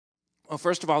Well,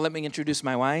 first of all, let me introduce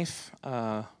my wife,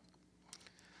 my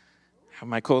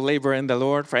co-laborer in the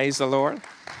Lord. Praise the Lord.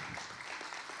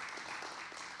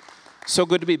 So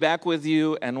good to be back with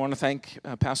you, and want to thank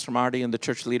Pastor Marty and the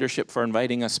church leadership for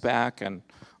inviting us back, and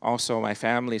also my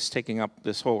family is taking up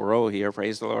this whole row here.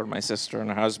 Praise the Lord, my sister and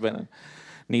her husband, and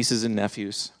nieces and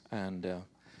nephews. And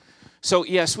so,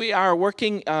 yes, we are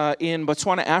working in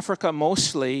Botswana, Africa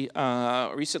mostly.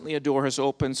 Recently, a door has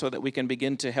opened so that we can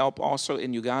begin to help also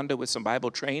in Uganda with some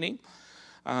Bible training.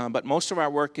 But most of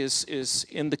our work is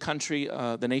in the country,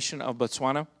 the nation of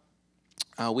Botswana.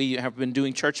 We have been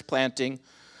doing church planting.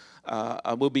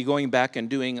 We'll be going back and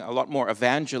doing a lot more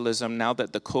evangelism now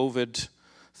that the COVID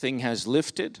thing has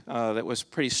lifted. That was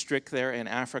pretty strict there in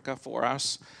Africa for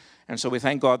us. And so we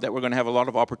thank God that we're going to have a lot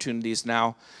of opportunities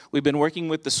now. We've been working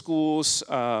with the schools,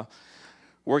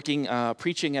 preaching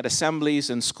at assemblies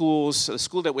and schools. The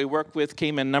school that we worked with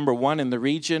came in number 1 in the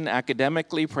region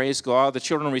academically. Praise God. The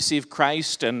children received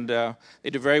Christ, and they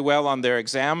did very well on their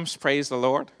exams. Praise the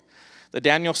Lord. The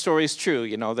Daniel story is true,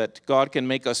 you know, that God can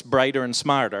make us brighter and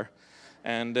smarter.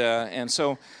 And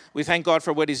so we thank God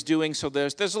for what He's doing. So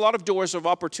there's a lot of doors of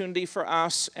opportunity for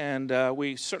us, and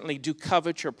we certainly do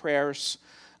covet your prayers.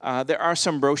 There are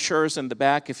some brochures in the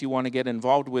back if you want to get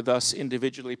involved with us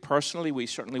individually, personally. We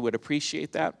certainly would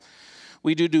appreciate that.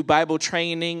 We do Bible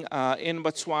training in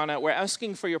Botswana. We're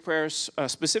asking for your prayers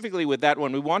specifically with that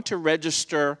one. We want to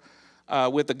register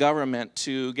with the government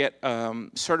to get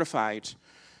certified.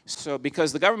 So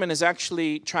because the government is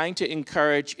actually trying to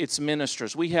encourage its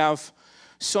ministers. We have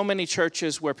so many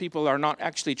churches where people are not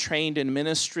actually trained in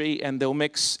ministry, and they'll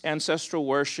mix ancestral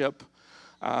worship,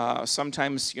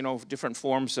 sometimes, you know, different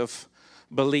forms of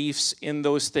beliefs in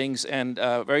those things, and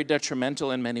very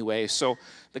detrimental in many ways. So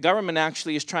the government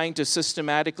actually is trying to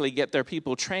systematically get their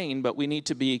people trained, but we need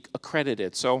to be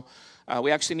accredited. So we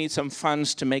actually need some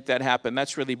funds to make that happen.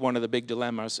 That's really one of the big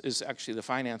dilemmas, is actually the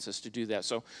finances to do that.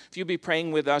 So if you'd be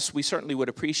praying with us, we certainly would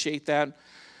appreciate that.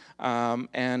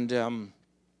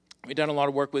 We've done a lot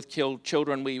of work with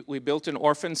children. We built an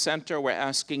orphan center. We're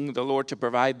asking the Lord to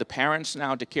provide the parents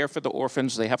now to care for the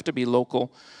orphans. They have to be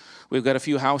local. We've got a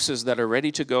few houses that are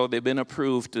ready to go. They've been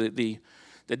approved. The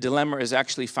dilemma is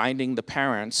actually finding the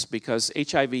parents, because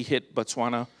HIV hit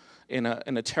Botswana in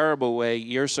a terrible way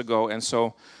years ago. And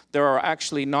so there are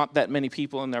actually not that many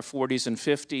people in their 40s and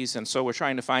 50s. And so we're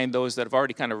trying to find those that have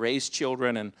already kind of raised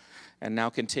children and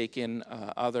now can take in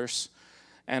others.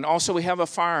 And also we have a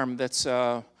farm that's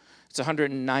it's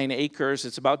 109 acres.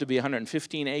 It's about to be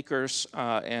 115 acres.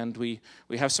 And we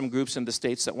have some groups in the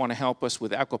States that want to help us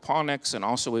with aquaponics. And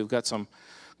also we've got some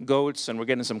goats, and we're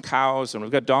getting some cows, and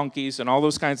we've got donkeys, and all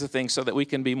those kinds of things so that we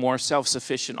can be more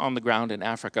self-sufficient on the ground in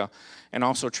Africa, and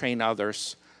also train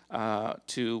others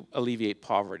to alleviate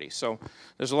poverty. So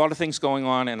there's a lot of things going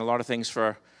on, and a lot of things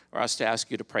for us to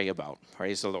ask you to pray about.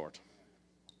 Praise the Lord.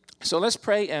 So let's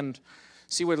pray and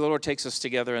see where the Lord takes us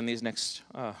together in these next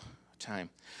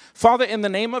time. Father, in the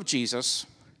name of Jesus,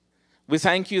 we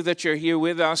thank you that you're here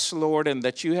with us, Lord, and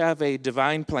that you have a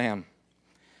divine plan.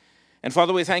 And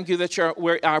Father, we thank you that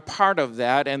we are part of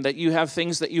that, and that you have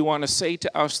things that you want to say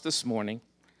to us this morning,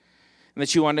 and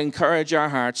that you want to encourage our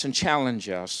hearts and challenge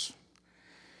us.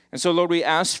 And so, Lord, we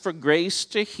ask for grace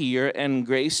to hear and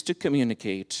grace to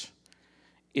communicate.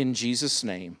 In Jesus'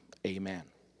 name, amen.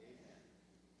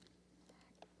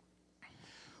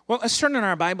 Well, let's turn in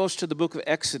our Bibles to the book of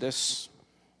Exodus.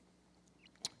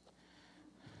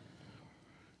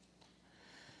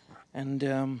 And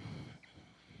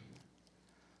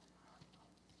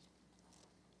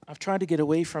I've tried to get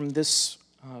away from this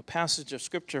passage of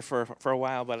Scripture for a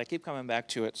while, but I keep coming back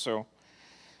to it, so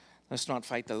let's not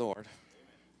fight the Lord.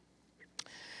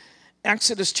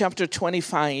 Exodus chapter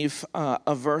 25,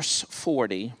 verse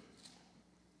 40.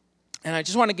 And I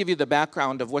just want to give you the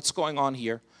background of what's going on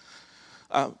here.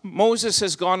 Moses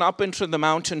has gone up into the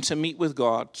mountain to meet with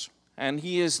God, and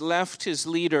he has left his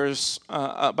leaders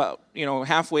about,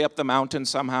 halfway up the mountain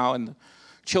somehow, and the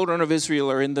children of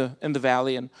Israel are in the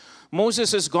valley, and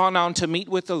Moses has gone on to meet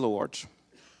with the Lord.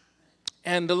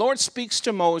 And the Lord speaks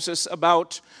to Moses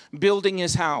about building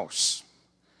his house.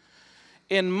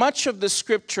 In much of the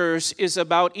scriptures is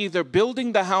about either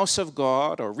building the house of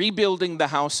God, or rebuilding the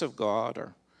house of God,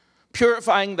 or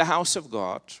purifying the house of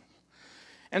God.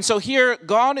 And so here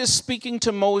God is speaking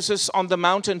to Moses on the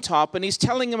mountaintop, and he's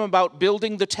telling him about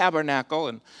building the tabernacle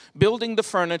and building the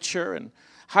furniture and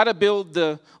how to build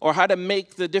how to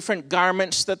make the different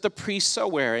garments that the priests are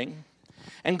wearing.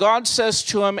 And God says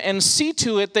to him, and see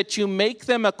to it that you make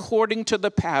them according to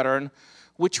the pattern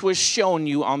which was shown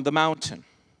you on the mountain.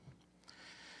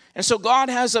 And so God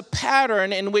has a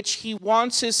pattern in which he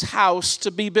wants his house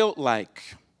to be built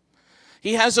like.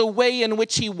 He has a way in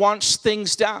which he wants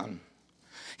things done.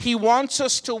 He wants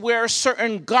us to wear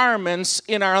certain garments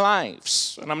in our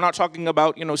lives. And I'm not talking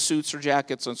about, suits or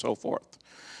jackets and so forth.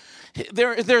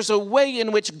 There's a way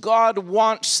in which God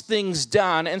wants things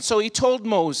done. And so he told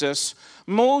Moses,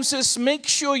 make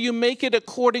sure you make it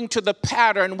according to the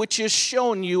pattern which is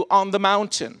shown you on the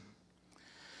mountain.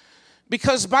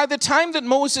 Because by the time that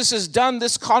Moses has done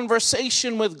this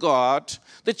conversation with God,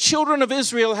 the children of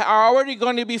Israel are already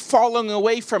going to be falling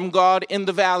away from God in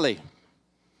the valley.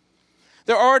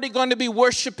 They're already going to be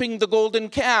worshiping the golden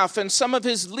calf, and some of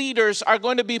his leaders are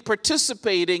going to be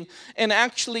participating in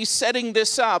actually setting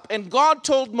this up. And God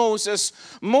told Moses,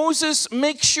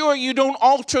 make sure you don't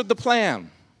alter the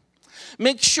plan.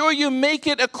 Make sure you make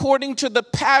it according to the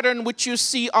pattern which you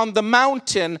see on the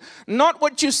mountain, not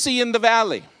what you see in the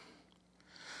valley.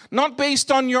 Not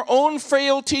based on your own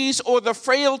frailties or the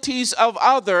frailties of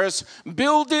others.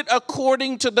 Build it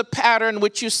according to the pattern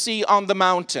which you see on the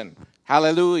mountain.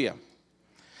 Hallelujah.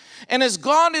 And as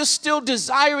God is still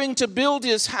desiring to build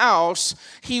his house,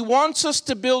 he wants us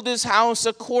to build his house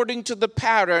according to the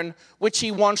pattern which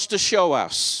he wants to show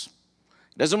us.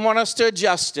 He doesn't want us to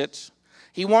adjust it.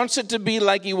 He wants it to be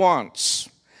like he wants.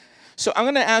 So I'm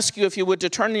going to ask you, if you would, to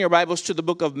turn in your Bibles to the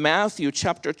book of Matthew,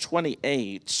 chapter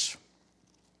 28.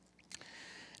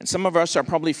 And some of us are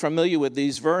probably familiar with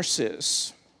these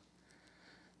verses.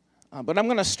 But I'm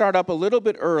going to start up a little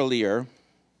bit earlier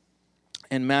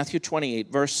in Matthew 28,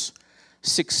 verse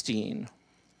 16.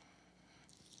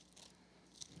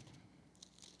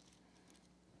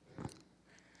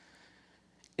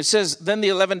 It says, Then the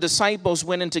 11 disciples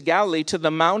went into Galilee to the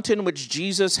mountain which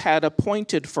Jesus had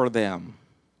appointed for them.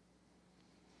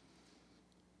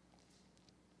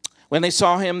 When they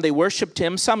saw him, they worshipped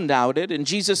him. Some doubted. And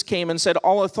Jesus came and said,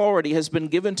 All authority has been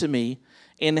given to me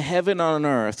in heaven and on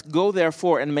earth. Go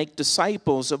therefore and make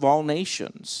disciples of all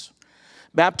nations,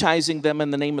 baptizing them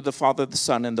in the name of the Father, the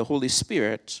Son, and the Holy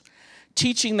Spirit,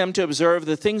 teaching them to observe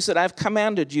the things that I've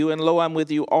commanded you, and lo, I'm with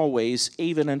you always,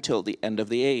 even until the end of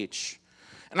the age.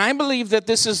 And I believe that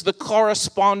this is the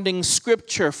corresponding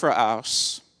scripture for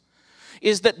us,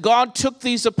 is that God took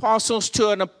these apostles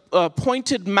to an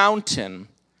appointed mountain,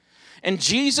 and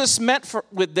Jesus met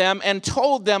with them and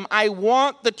told them, I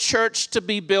want the church to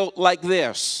be built like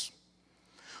this.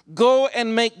 Go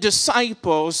and make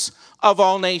disciples of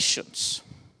all nations.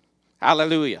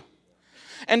 Hallelujah.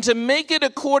 And to make it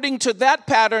according to that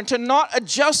pattern, to not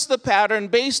adjust the pattern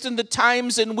based on the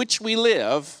times in which we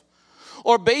live,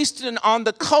 or based on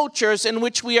the cultures in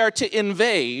which we are to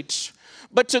invade,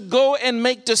 but to go and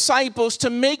make disciples, to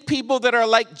make people that are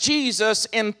like Jesus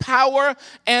in power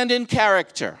and in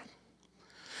character.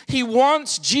 He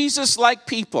wants Jesus-like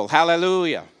people,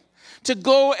 hallelujah, to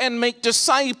go and make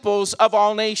disciples of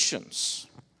all nations.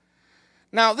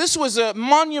 Now, this was a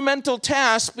monumental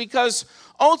task because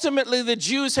ultimately the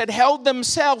Jews had held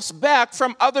themselves back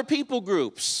from other people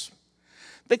groups.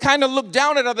 They kind of looked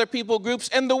down at other people groups,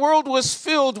 and the world was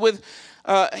filled with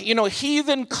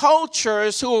heathen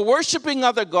cultures who were worshiping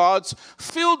other gods,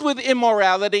 filled with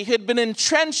immorality, had been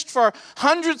entrenched for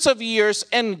hundreds of years,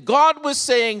 and God was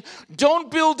saying, don't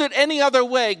build it any other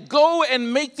way. Go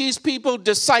and make these people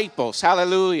disciples.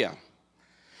 Hallelujah.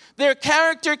 Their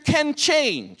character can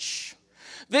change.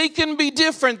 They can be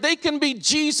different. They can be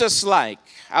Jesus-like.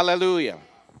 Hallelujah.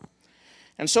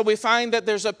 And so we find that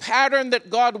there's a pattern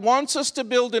that God wants us to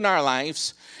build in our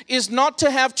lives, is not to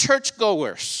have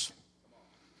churchgoers,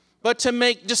 but to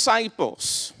make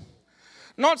disciples.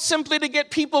 Not simply to get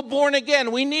people born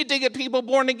again. We need to get people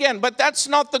born again, but that's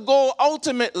not the goal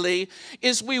ultimately,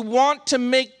 is we want to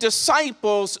make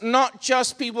disciples, not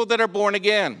just people that are born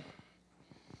again.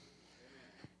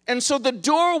 And so the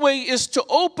doorway is to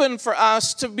open for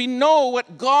us to know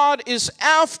what God is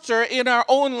after in our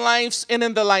own lives and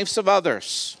in the lives of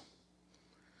others.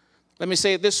 Let me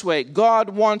say it this way. God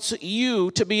wants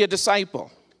you to be a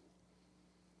disciple.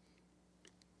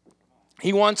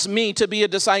 He wants me to be a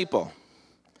disciple.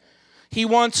 He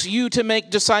wants you to make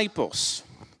disciples.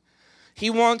 He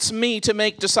wants me to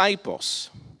make disciples.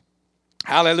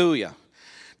 Hallelujah.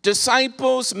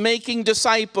 Disciples making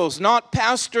disciples, not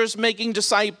pastors making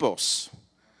disciples.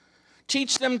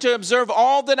 Teach them to observe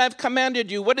all that I've commanded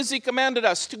you. What has he commanded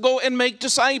us? To go and make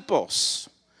disciples.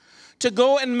 To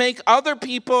go and make other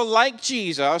people like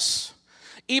Jesus,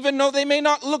 even though they may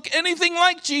not look anything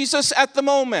like Jesus at the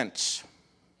moment.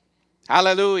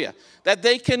 Hallelujah. That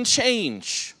they can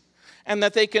change and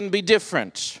that they can be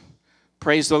different.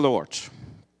 Praise the Lord.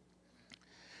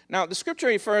 Now, the scripture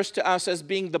refers to us as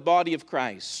being the body of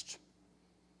Christ.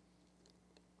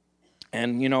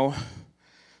 And, you know,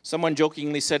 someone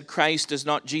jokingly said Christ is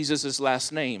not Jesus'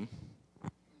 last name.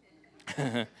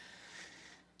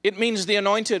 It means the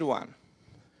anointed one.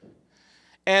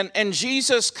 And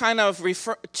Jesus kind of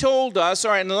told us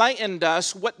or enlightened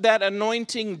us what that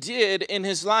anointing did in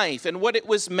his life and what it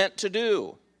was meant to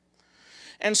do.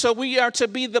 And so we are to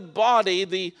be the body,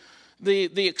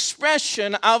 the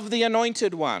expression of the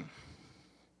anointed one,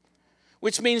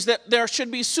 which means that there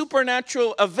should be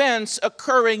supernatural events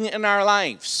occurring in our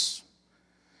lives,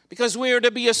 because we are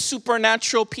to be a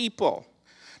supernatural people,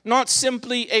 not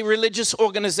simply a religious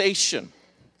organization.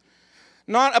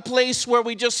 Not a place where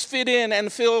we just fit in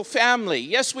and feel family.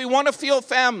 Yes, we want to feel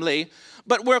family,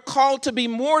 but we're called to be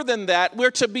more than that.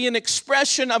 We're to be an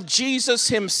expression of Jesus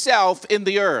himself in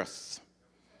the earth.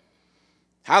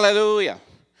 Hallelujah.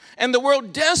 And the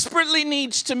world desperately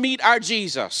needs to meet our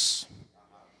Jesus.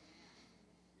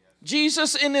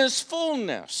 Jesus in his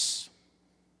fullness.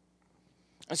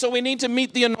 And so we need to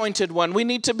meet the anointed one. We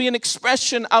need to be an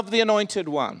expression of the anointed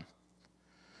one.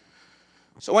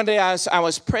 So one day as I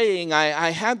was praying,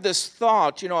 I had this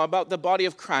thought, you know, about the body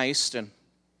of Christ. And,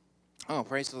 oh,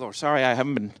 praise the Lord. Sorry, I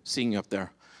haven't been seeing you up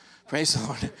there. Praise the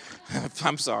Lord.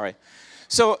 I'm sorry.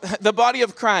 So the body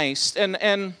of Christ.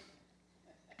 And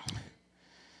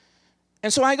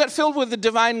so I got filled with the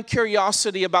divine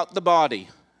curiosity about the body.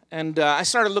 And I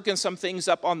started looking some things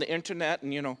up on the internet.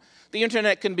 And, you know, the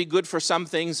internet can be good for some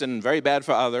things and very bad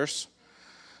for others.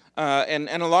 And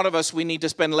a lot of us, we need to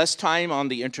spend less time on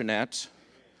the internet.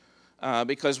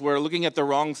 Because we're looking at the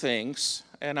wrong things,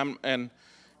 and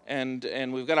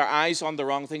we've got our eyes on the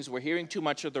wrong things. We're hearing too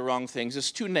much of the wrong things.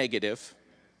 It's too negative.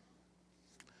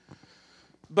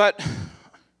 But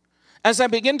as I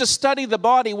begin to study the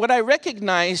body, what I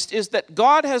recognized is that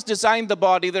God has designed the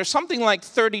body. There's something like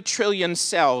 30 trillion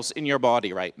cells in your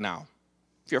body right now,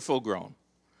 if you're full grown.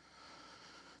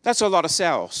 That's a lot of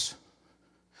cells.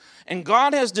 And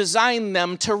God has designed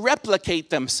them to replicate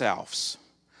themselves.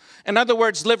 In other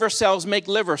words, liver cells make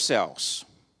liver cells.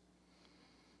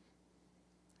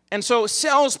 And so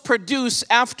cells produce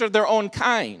after their own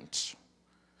kind.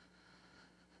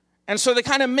 And so they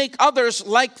kind of make others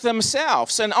like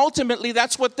themselves. And ultimately,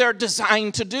 that's what they're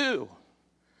designed to do.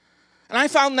 And I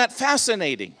found that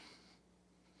fascinating.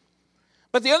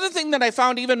 But the other thing that I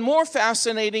found even more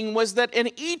fascinating was that in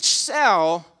each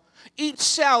cell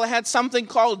had something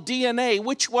called DNA,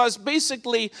 which was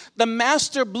basically the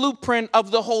master blueprint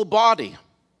of the whole body.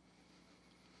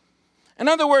 In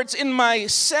other words, in my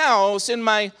cells, in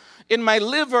my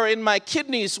liver, in my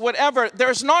kidneys, whatever,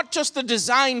 there's not just the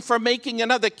design for making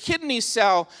another kidney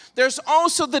cell, there's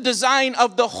also the design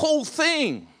of the whole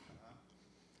thing.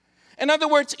 In other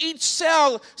words, each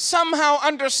cell somehow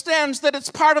understands that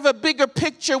it's part of a bigger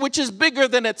picture which is bigger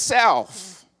than itself.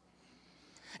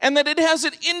 And that it has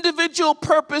an individual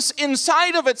purpose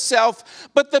inside of itself,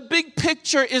 but the big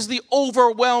picture is the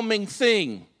overwhelming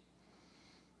thing.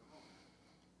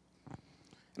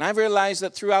 And I've realized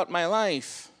that throughout my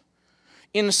life,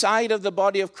 inside of the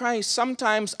body of Christ,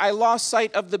 sometimes I lost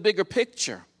sight of the bigger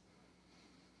picture.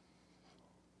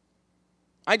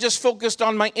 I just focused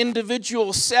on my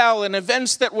individual cell and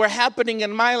events that were happening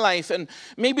in my life, and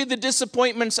maybe the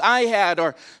disappointments I had,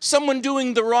 or someone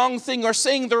doing the wrong thing or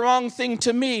saying the wrong thing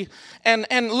to me,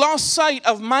 and lost sight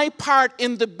of my part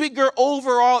in the bigger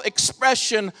overall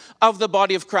expression of the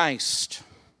body of Christ.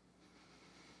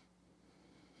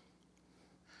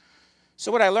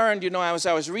 So what I learned, as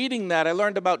I was reading that, I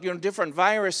learned about different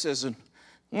viruses, and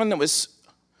one that was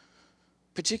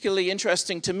particularly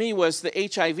interesting to me was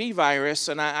the HIV virus,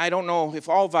 and I don't know if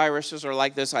all viruses are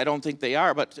like this. I don't think they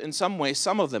are, but in some ways,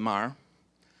 some of them are.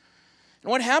 And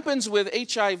what happens with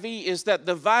HIV is that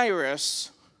the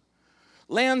virus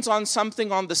lands on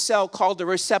something on the cell called a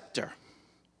receptor.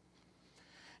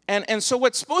 And so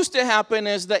what's supposed to happen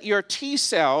is that your T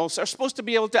cells are supposed to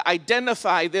be able to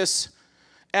identify this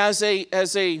as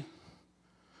a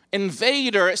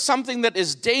invader, something that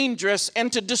is dangerous,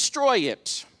 and to destroy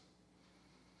it.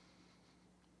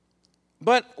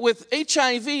 But with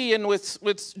HIV and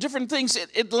with different things,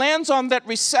 it lands on that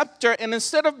receptor, and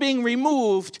instead of being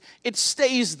removed, it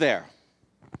stays there.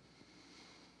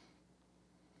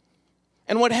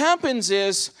 And what happens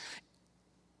is,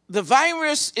 the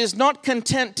virus is not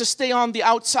content to stay on the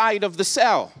outside of the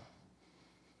cell.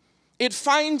 It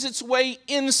finds its way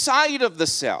inside of the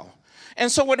cell.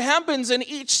 And so what happens in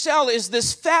each cell is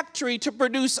this factory to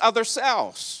produce other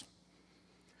cells.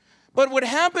 But what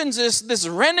happens is this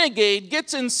renegade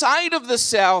gets inside of the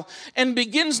cell and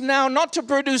begins now not to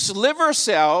produce liver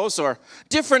cells or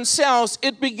different cells.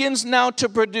 It begins now to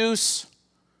produce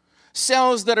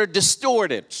cells that are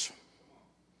distorted.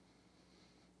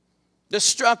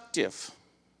 destructive.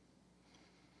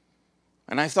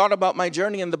 And I thought about my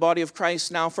journey in the body of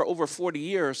Christ now for over 40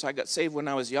 years. I got saved when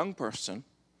I was a young person.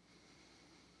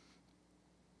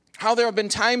 How there have been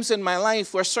times in my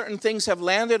life where certain things have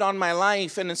landed on my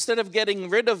life, and instead of getting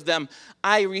rid of them,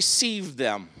 I received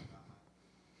them.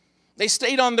 They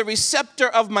stayed on the receptor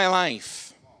of my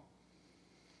life.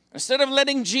 Instead of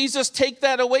letting Jesus take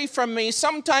that away from me,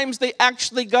 sometimes they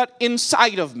actually got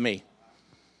inside of me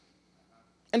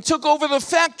and took over the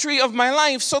factory of my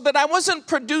life so that I wasn't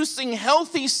producing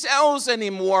healthy cells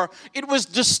anymore. It was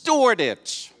distorted.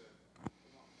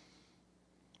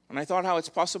 And I thought how it's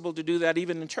possible to do that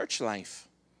even in church life.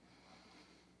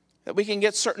 That we can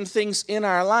get certain things in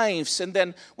our lives, and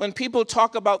then when people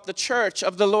talk about the church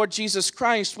of the Lord Jesus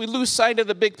Christ, we lose sight of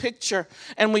the big picture,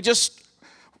 and we just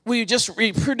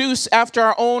reproduce after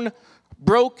our own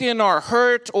broken or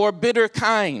hurt or bitter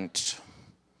kind.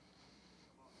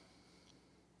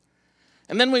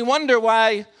 And then we wonder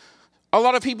why a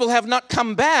lot of people have not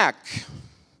come back.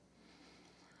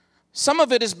 Some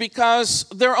of it is because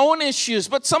of their own issues,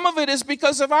 but some of it is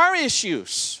because of our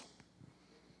issues.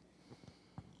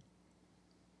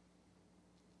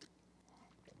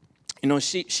 You know,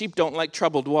 sheep don't like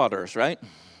troubled waters, right?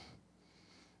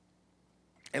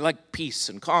 They like peace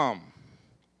and calm.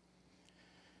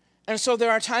 And so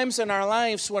there are times in our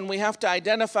lives when we have to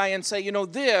identify and say, you know,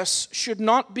 this should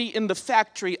not be in the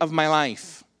factory of my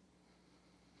life.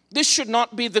 This should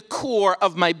not be the core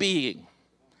of my being.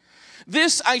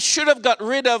 This I should have got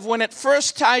rid of when it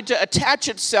first tried to attach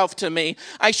itself to me.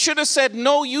 I should have said,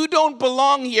 no, you don't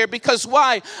belong here, because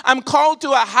why? I'm called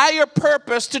to a higher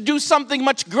purpose to do something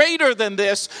much greater than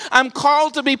this. I'm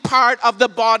called to be part of the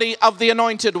body of the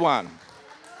Anointed One.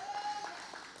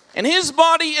 And his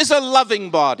body is a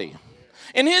loving body.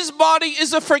 And his body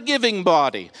is a forgiving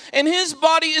body. And his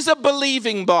body is a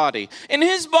believing body. And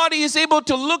his body is able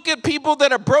to look at people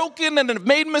that are broken and have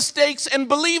made mistakes and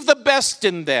believe the best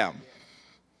in them.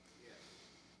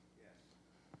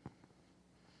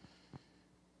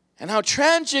 And how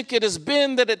tragic it has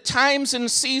been that at times and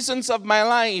seasons of my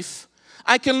life,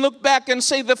 I can look back and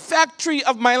say the factory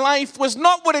of my life was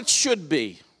not what it should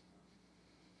be.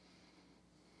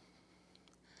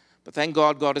 But thank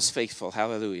God, God is faithful.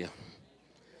 Hallelujah.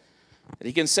 That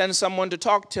he can send someone to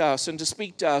talk to us and to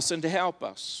speak to us and to help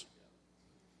us.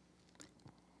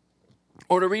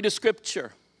 Or to read a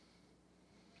scripture.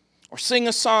 Or sing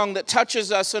a song that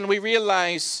touches us and we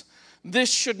realize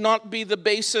this should not be the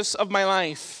basis of my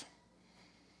life.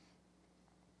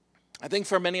 I think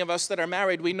for many of us that are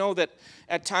married, we know that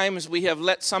at times we have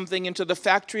let something into the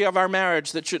factory of our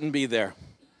marriage that shouldn't be there.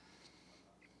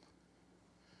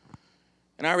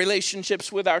 In our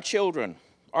relationships with our children,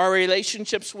 our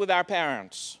relationships with our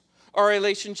parents, our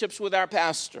relationships with our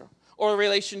pastor, or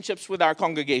relationships with our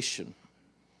congregation.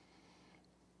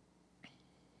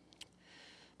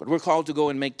 But we're called to go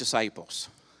and make disciples.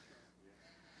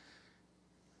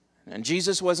 And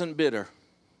Jesus wasn't bitter.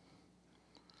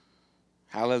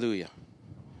 Hallelujah.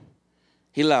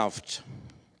 He loved.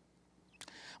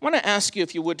 I want to ask you,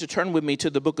 if you would, to turn with me to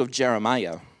the book of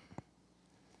Jeremiah.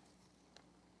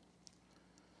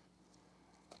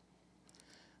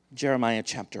 Jeremiah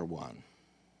chapter 1.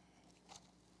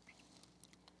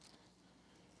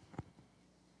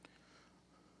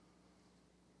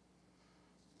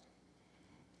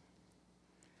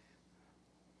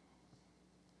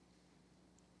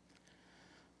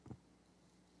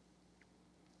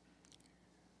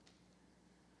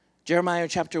 Jeremiah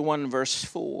chapter 1, verse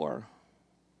 4.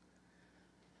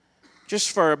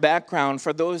 Just for a background,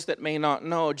 for those that may not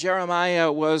know, Jeremiah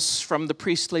was from the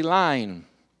priestly line.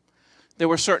 There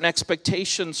were certain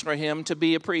expectations for him to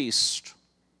be a priest.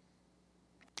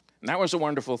 And that was a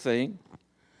wonderful thing.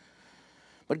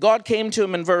 But God came to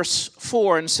him in verse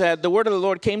 4 and said, the word of the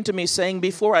Lord came to me saying,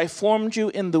 before I formed you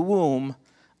in the womb,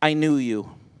 I knew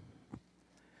you.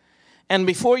 And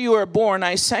before you were born,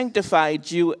 I sanctified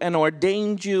you and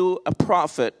ordained you a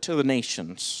prophet to the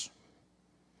nations.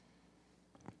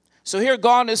 So here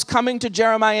God is coming to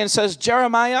Jeremiah and says,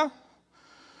 Jeremiah,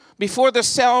 before the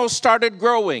cells started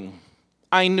growing,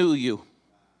 I knew you.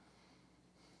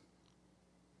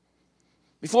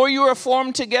 Before you were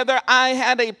formed together, I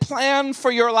had a plan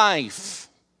for your life.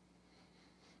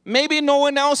 Maybe no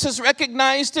one else has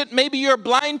recognized it. Maybe you're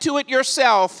blind to it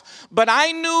yourself. But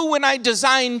I knew when I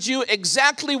designed you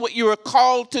exactly what you were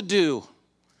called to do.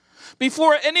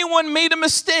 Before anyone made a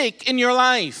mistake in your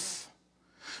life.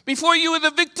 Before you were the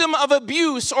victim of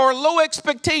abuse or low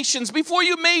expectations, before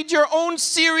you made your own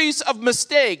series of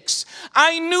mistakes,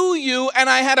 I knew you and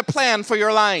I had a plan for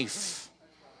your life.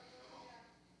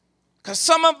 Because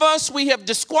some of us, we have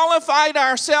disqualified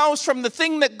ourselves from the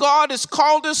thing that God has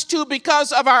called us to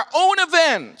because of our own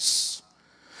events.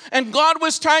 And God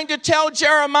was trying to tell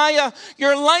Jeremiah,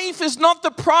 your life is not the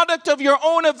product of your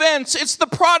own events. It's the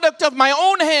product of my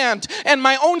own hand and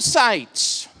my own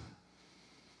sight.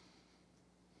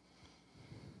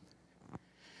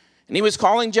 And he was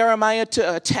calling Jeremiah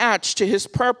to attach to his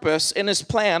purpose and his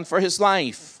plan for his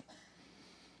life.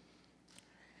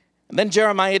 And then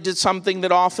Jeremiah did something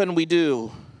that often we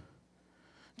do.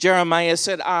 Jeremiah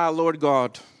said, Lord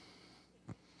God,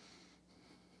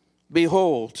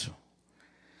 behold,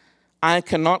 I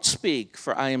cannot speak,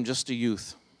 for I am just a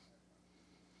youth.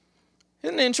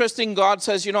 Isn't it interesting? God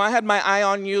says, I had my eye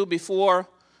on you before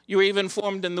you were even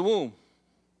formed in the womb.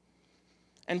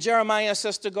 And Jeremiah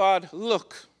says to God,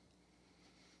 look,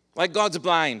 like God's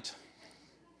blind.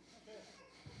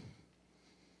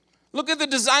 Look at the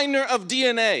designer of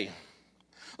DNA.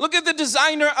 Look at the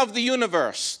designer of the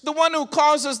universe, the one who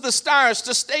causes the stars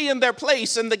to stay in their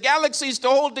place and the galaxies to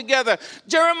hold together.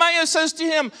 Jeremiah says to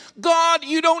him, God,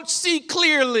 you don't see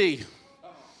clearly.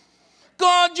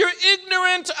 God, you're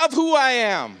ignorant of who I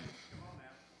am.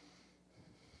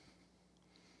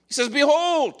 He says,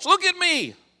 behold, look at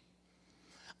me.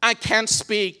 I can't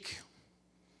speak.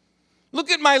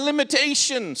 Look at my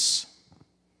limitations.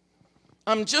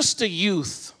 I'm just a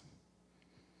youth.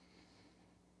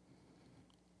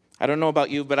 I don't know about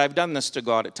you, but I've done this to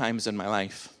God at times in my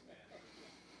life.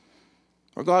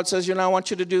 Where God says, I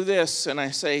want you to do this. And I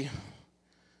say,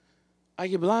 are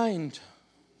you blind?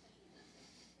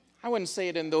 I wouldn't say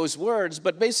it in those words,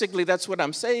 but basically that's what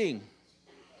I'm saying.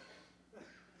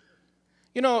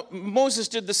 Moses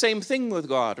did the same thing with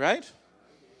God, right?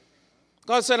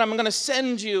 God said, I'm going to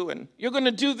send you, and you're going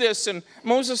to do this. And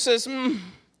Moses says,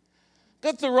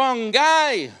 got the wrong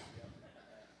guy.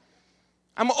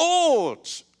 I'm old.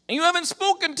 And you haven't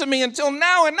spoken to me until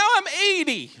now, and now I'm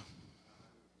 80.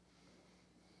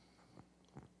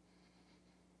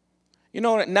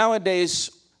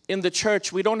 Nowadays in the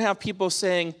church, we don't have people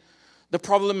saying, the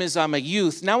problem is I'm a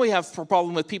youth. Now we have a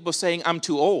problem with people saying, I'm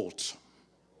too old.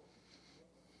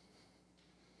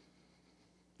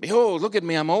 Behold, look at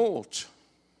me, I'm old.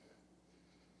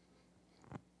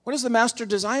 What is the master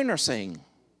designer saying?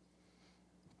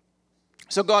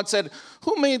 So God said,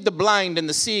 who made the blind and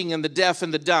the seeing and the deaf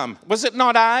and the dumb? Was it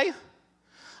not I?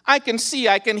 I can see,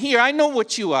 I can hear, I know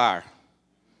what you are.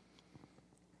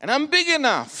 And I'm big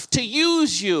enough to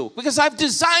use you because I've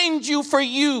designed you for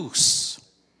use.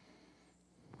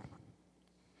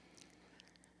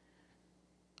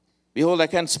 Behold, I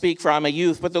can't speak, for I'm a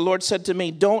youth. But the Lord said to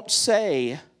me, don't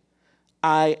say,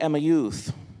 I am a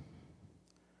youth.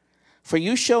 For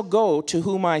you shall go to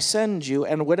whom I send you,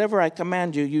 and whatever I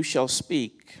command you, you shall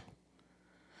speak.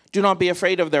 Do not be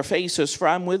afraid of their faces, for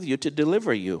I'm with you to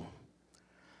deliver you.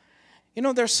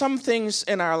 There's some things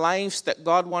in our lives that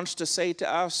God wants to say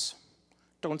to us.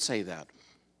 Don't say that.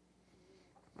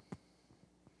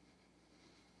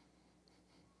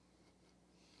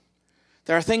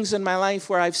 There are things in my life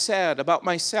where I've said about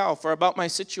myself or about my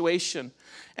situation,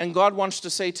 and God wants to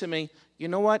say to me, you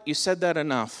know what? You said that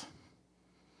enough.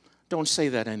 Don't say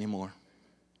that anymore.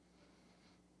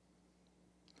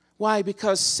 Why?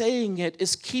 Because saying it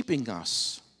is keeping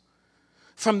us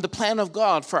from the plan of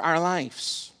God for our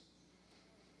lives.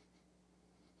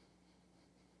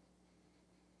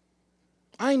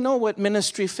 I know what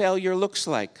ministry failure looks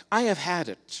like. I have had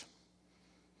it.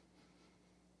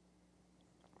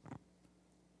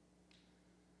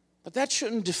 But that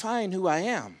shouldn't define who I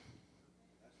am.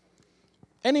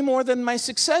 Any more than my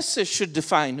successes should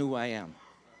define who I am.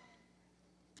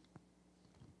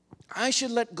 I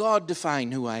should let God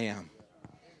define who I am.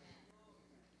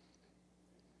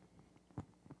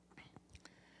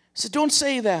 So don't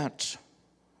say that.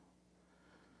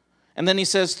 And then he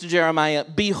says to Jeremiah,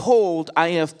 behold, I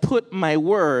have put my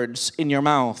words in your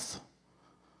mouth.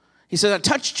 He said, I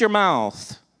touched your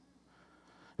mouth.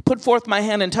 Put forth my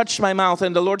hand and touched my mouth.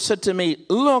 And the Lord said to me,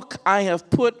 look, I have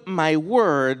put my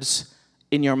words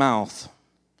in your mouth.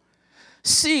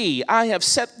 See, I have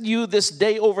set you this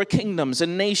day over kingdoms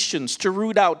and nations to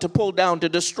root out, to pull down, to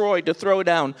destroy, to throw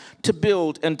down, to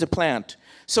build, and to plant.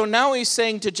 So now he's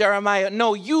saying to Jeremiah,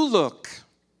 no, you look.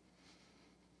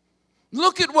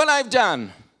 Look at what I've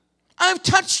done. I've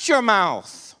touched your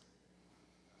mouth.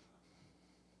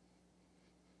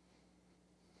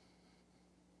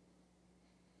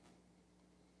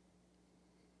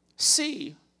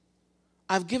 See,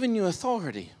 I've given you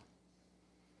authority.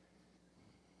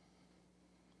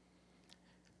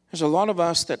 There's a lot of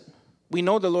us that we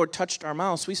know the Lord touched our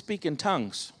mouths. We speak in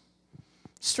tongues.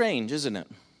 Strange, isn't it?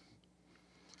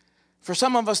 For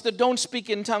some of us that don't speak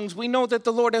in tongues, we know that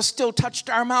the Lord has still touched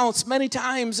our mouths many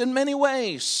times in many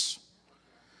ways.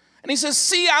 And he says,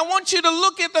 see, I want you to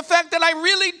look at the fact that I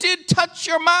really did touch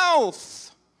your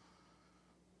mouth.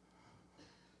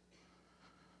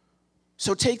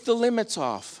 So take the limits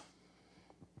off.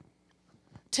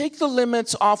 Take the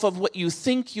limits off of what you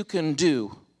think you can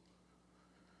do.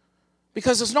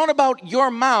 Because it's not about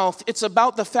your mouth, it's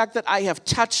about the fact that I have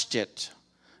touched it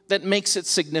that makes it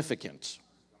significant.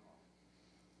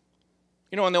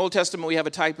 You know, in the Old Testament, we have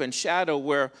a type and shadow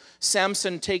where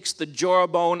Samson takes the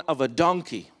jawbone of a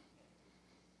donkey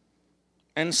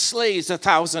and slays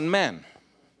 1,000 men.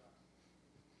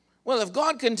 Well, if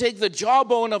God can take the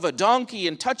jawbone of a donkey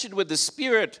and touch it with the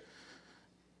Spirit,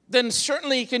 then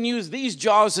certainly he can use these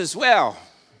jaws as well.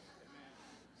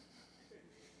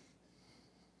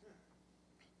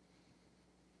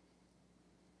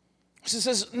 He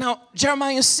says, now,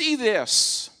 Jeremiah, see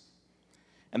this.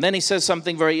 And then he says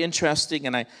something very interesting,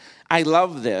 and I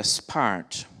love this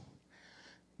part.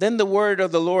 Then the word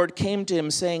of the Lord came to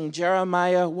him, saying,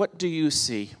 Jeremiah, what do you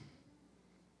see?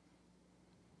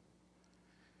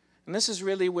 And this is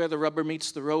really where the rubber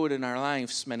meets the road in our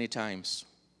lives many times.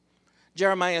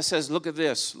 Jeremiah says, look at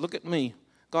this, look at me.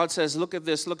 God says, look at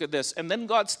this, look at this. And then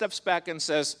God steps back and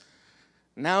says,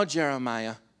 now,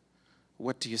 Jeremiah,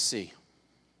 what do you see?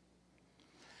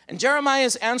 And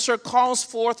Jeremiah's answer calls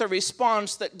forth a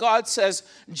response that God says,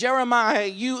 Jeremiah,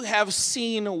 you have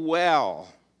seen well.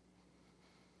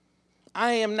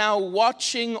 I am now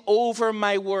watching over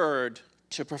my word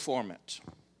to perform it.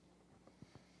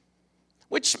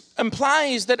 Which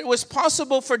implies that it was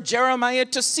possible for Jeremiah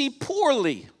to see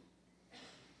poorly.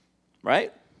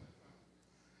 Right?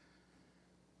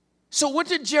 So what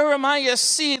did Jeremiah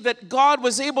see that God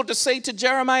was able to say to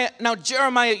Jeremiah, now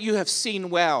Jeremiah, you have seen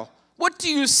well. What do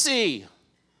you see?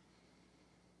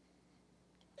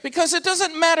 Because it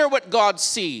doesn't matter what God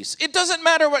sees. It doesn't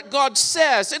matter what God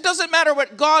says. It doesn't matter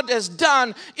what God has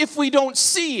done if we don't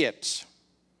see it.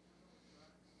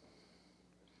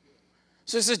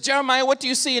 So he says, Jeremiah, what do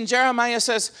you see? And Jeremiah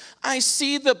says, I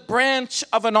see the branch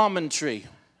of an almond tree.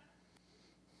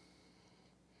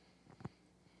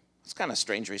 It's kind of a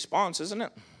strange response, isn't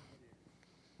it?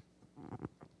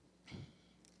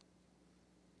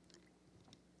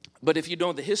 But if you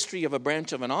know the history of a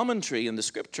branch of an almond tree in the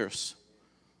scriptures,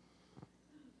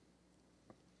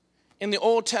 in the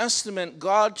Old Testament,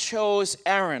 God chose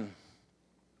Aaron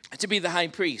to be the high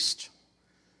priest.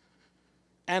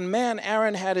 And man,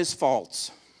 Aaron had his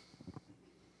faults.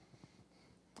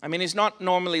 I mean, he's not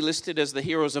normally listed as the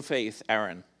heroes of faith,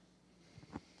 Aaron.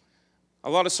 A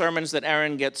lot of sermons that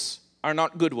Aaron gets are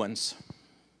not good ones.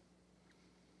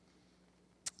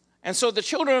 And so the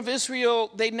children of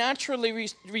Israel, they naturally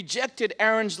rejected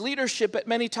Aaron's leadership at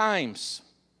many times.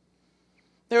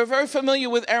 They were very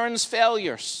familiar with Aaron's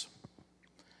failures.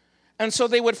 And so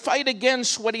they would fight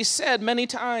against what he said many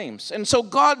times. And so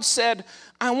God said,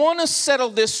 I want to settle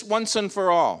this once and for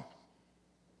all.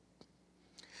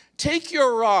 Take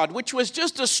your rod, which was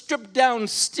just a stripped down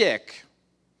stick,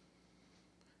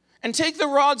 and take the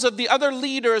rods of the other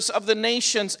leaders of the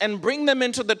nations and bring them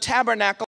into the tabernacle